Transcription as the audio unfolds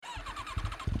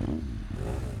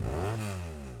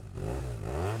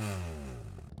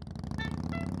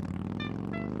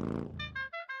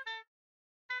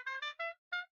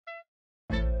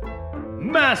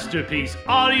Masterpiece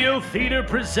Audio Theater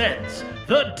presents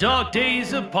The Dog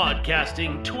Days of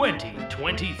Podcasting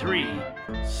 2023,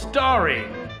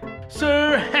 starring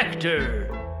Sir Hector.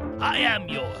 I am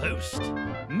your host.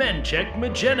 Menchek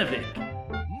Majenovic.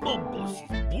 Mumbles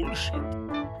is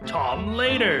bullshit. Tom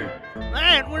Later.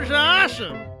 That was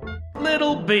awesome.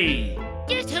 Little B.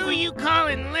 Just who you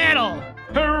calling little?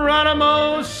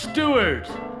 Hieronymo Stewart.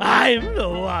 I'm the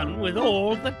one with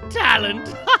all the talent.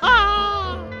 Ha ha!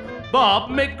 Bob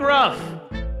McGruff.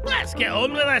 Let's get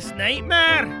on with this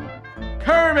nightmare.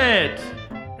 Kermit.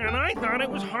 And I thought it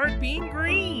was hard being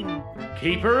green.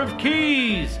 Keeper of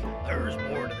Keys. There's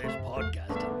more to this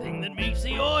podcasting thing than meets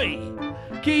the eye.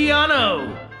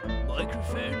 Keanu.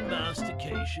 Microphone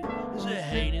mastication is a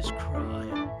heinous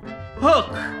crime.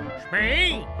 Hook.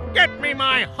 Smee, get me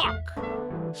my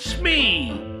hook.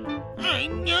 Smee.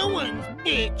 I'm no one's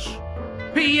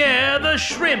bitch. Pierre the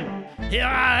Shrimp. Here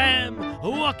I am,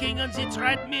 walking on the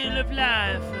treadmill of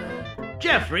life.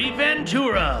 Jeffrey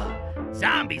Ventura.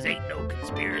 Zombies ain't no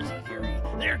conspiracy theory.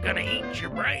 They're gonna eat your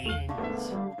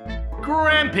brains.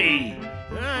 Grampy.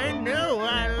 I know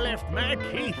I left my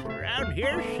teeth around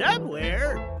here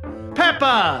somewhere.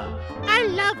 Peppa. I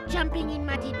love jumping in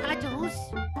muddy puddles.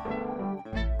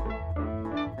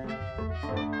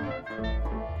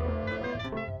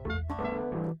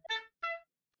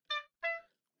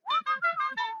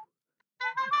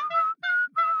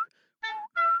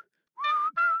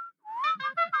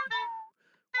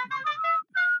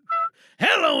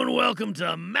 Hello and welcome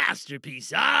to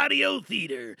Masterpiece Audio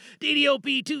Theater,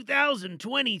 DDOP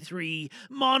 2023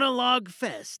 Monologue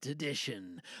Fest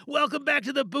Edition. Welcome back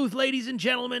to the booth, ladies and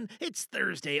gentlemen. It's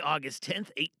Thursday, August 10th,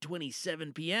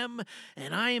 8:27 p.m.,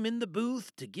 and I am in the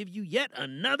booth to give you yet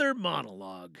another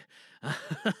monologue.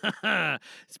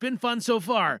 It's been fun so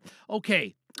far.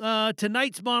 Okay.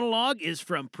 Tonight's monologue is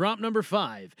from prompt number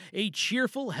 5, a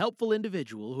cheerful, helpful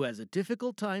individual who has a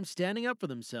difficult time standing up for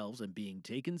themselves and being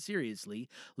taken seriously,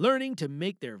 learning to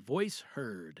make their voice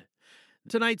heard.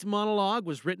 Tonight's monologue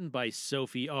was written by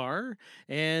Sophie R.,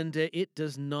 and it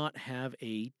does not have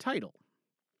a title.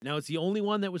 Now, it's the only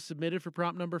one that was submitted for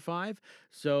prompt number 5,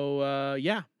 so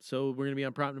we're going to be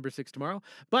on prompt number 6 tomorrow.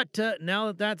 But now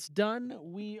that that's done,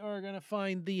 we are going to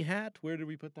find the hat. Where did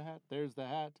we put the hat? There's the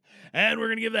hat. And we're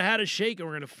going to give the hat a shake, and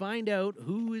we're going to find out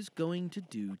who is going to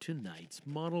do tonight's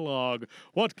monologue.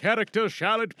 What character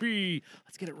shall it be?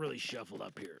 Let's get it really shuffled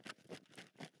up here.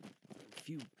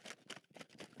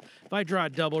 If I draw a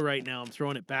double right now, I'm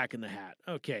throwing it back in the hat.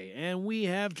 Okay, and we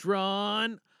have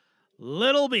drawn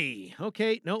Little B.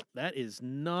 Okay, nope, that is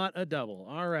not a double.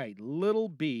 All right, Little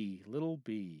B.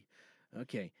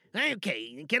 Okay,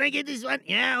 can I get this one?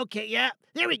 Yeah, okay, yeah.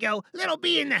 There we go. Little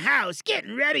B in the house,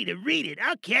 getting ready to read it.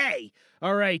 Okay.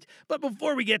 All right, but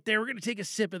before we get there, we're going to take a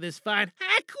sip of this fine,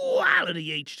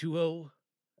 high-quality H2O.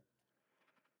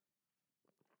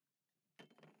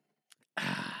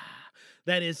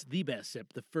 That is the best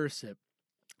sip, the first sip.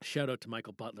 Shout out to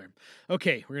Michael Butler.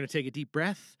 Okay, we're going to take a deep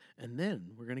breath, and then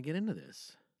we're going to get into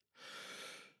this.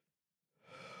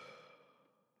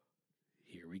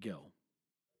 Here we go.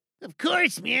 Of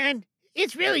course, man.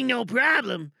 It's really no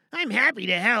problem. I'm happy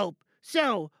to help.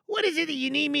 So, what is it that you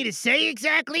need me to say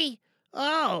exactly?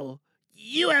 Oh,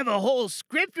 you have a whole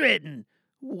script written.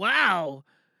 Wow.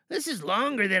 This is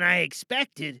longer than I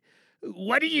expected.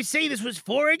 What did you say this was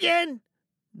for again?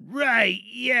 Right,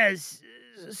 yes.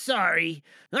 Sorry.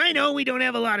 I know we don't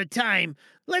have a lot of time.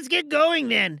 Let's get going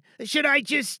then. Should I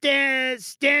just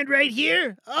stand right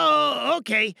here? Oh,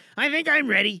 okay. I think I'm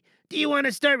ready. Do you want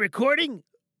to start recording?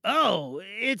 Oh,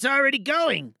 it's already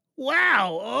going.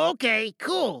 Wow, okay,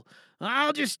 cool.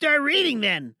 I'll just start reading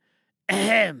then.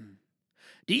 Ahem.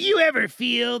 Do you ever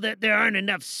feel that there aren't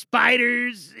enough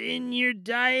spiders in your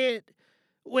diet?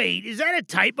 Wait, is that a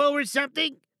typo or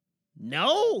something?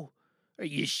 No? Are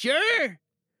you sure?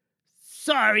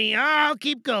 Sorry, I'll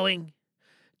keep going.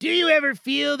 Do you ever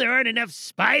feel there aren't enough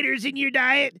spiders in your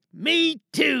diet? Me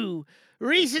too.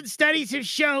 Recent studies have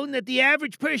shown that the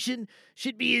average person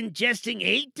should be ingesting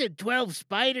 8 to 12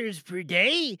 spiders per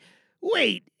day.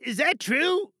 Wait, is that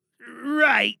true?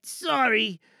 Right,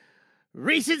 sorry.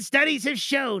 Recent studies have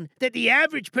shown that the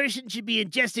average person should be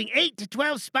ingesting 8 to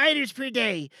 12 spiders per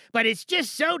day, but it's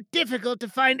just so difficult to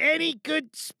find any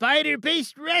good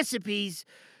spider-based recipes.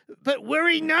 But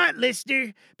worry not,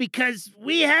 listener, because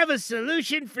we have a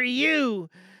solution for you.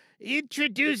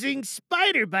 Introducing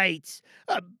Spider Bites,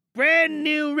 a brand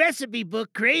new recipe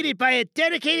book created by a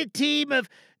dedicated team of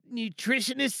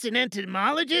nutritionists and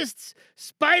entomologists.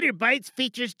 Spider Bites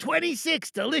features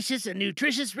 26 delicious and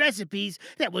nutritious recipes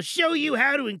that will show you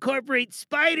how to incorporate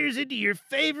spiders into your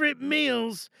favorite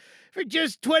meals. For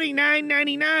just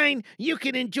 $29.99, you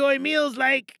can enjoy meals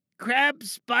like crab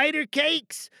spider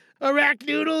cakes,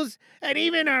 arachnoodles, and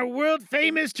even our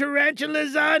world-famous tarantula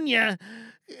lasagna.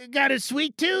 Got a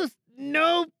sweet tooth?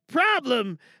 No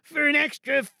problem. For an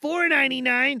extra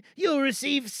 $4.99, you'll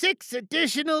receive 6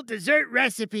 additional dessert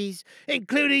recipes,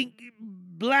 including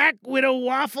Black Widow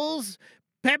waffles,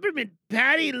 peppermint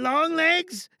patty long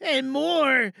legs, and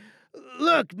more.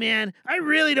 Look, man, I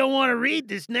really don't want to read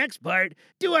this next part.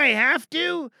 Do I have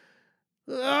to?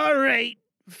 All right,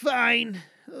 fine.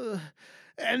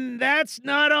 And that's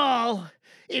not all.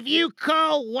 If you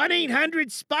call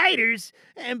 1-800-SPIDERS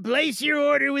and place your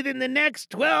order within the next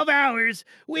 12 hours,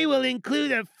 we will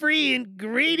include a free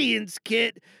ingredients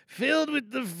kit filled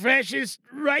with the freshest,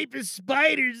 ripest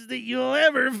spiders that you'll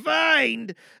ever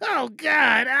find. Oh,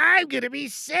 God, I'm gonna be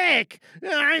sick.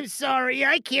 I'm sorry,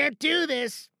 I can't do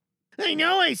this. I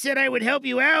know I said I would help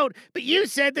you out, but you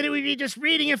said that it would be just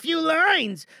reading a few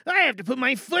lines. I have to put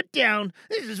my foot down.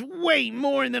 This is way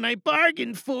more than I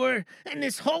bargained for. And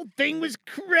this whole thing was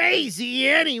crazy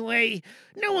anyway.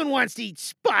 No one wants to eat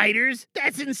spiders.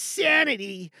 That's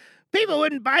insanity. People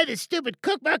wouldn't buy this stupid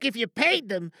cookbook if you paid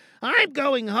them. I'm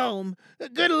going home.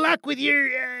 Good luck with your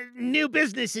new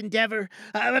business endeavor,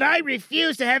 but I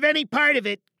refuse to have any part of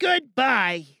it.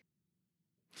 Goodbye.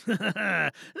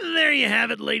 There you have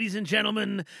it, ladies and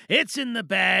gentlemen. It's in the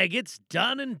bag. It's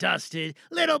done and dusted.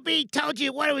 Little B told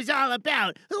you what it was all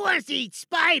about. Who wants to eat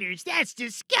spiders? That's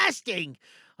disgusting.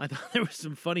 I thought there were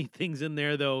some funny things in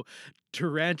there, though.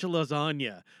 Tarantula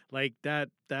lasagna. Like,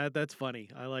 that's funny.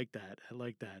 I like that.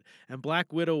 And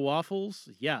Black Widow waffles?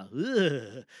 Yeah.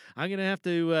 Ugh. I'm going to have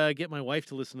to get my wife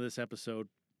to listen to this episode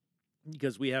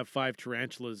because we have 5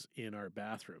 tarantulas in our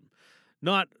bathroom.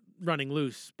 Not running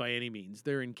loose by any means.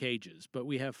 They're in cages, but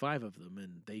we have 5 of them,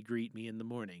 and they greet me in the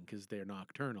morning because they're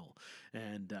nocturnal.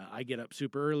 And I get up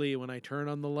super early. When I turn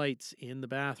on the lights in the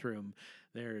bathroom,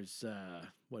 there's,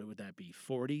 what would that be,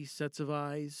 40 sets of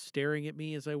eyes staring at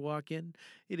me as I walk in?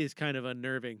 It is kind of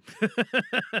unnerving.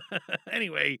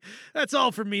 Anyway, that's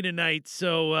all from me tonight.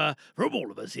 So from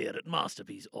all of us here at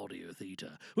Masterpiece Audio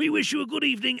Theatre, we wish you a good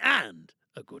evening and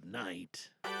a good night.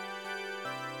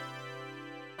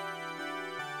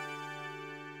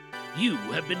 You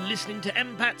have been listening to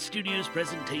MPAT Studios'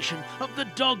 presentation of the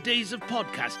Dog Days of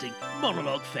Podcasting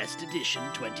Monologue Fest Edition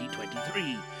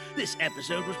 2023. This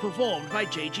episode was performed by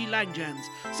J.G. Langjans.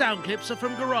 Sound clips are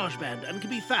from GarageBand and can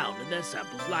be found in their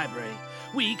samples library.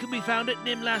 We can be found at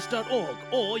nimlas.org,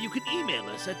 or you can email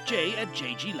us at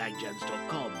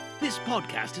j@jglangjans.com. This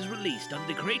podcast is released under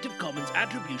the Creative Commons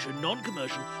Attribution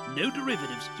Non-Commercial No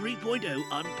Derivatives 3.0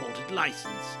 Unported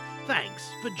license. Thanks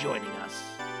for joining us.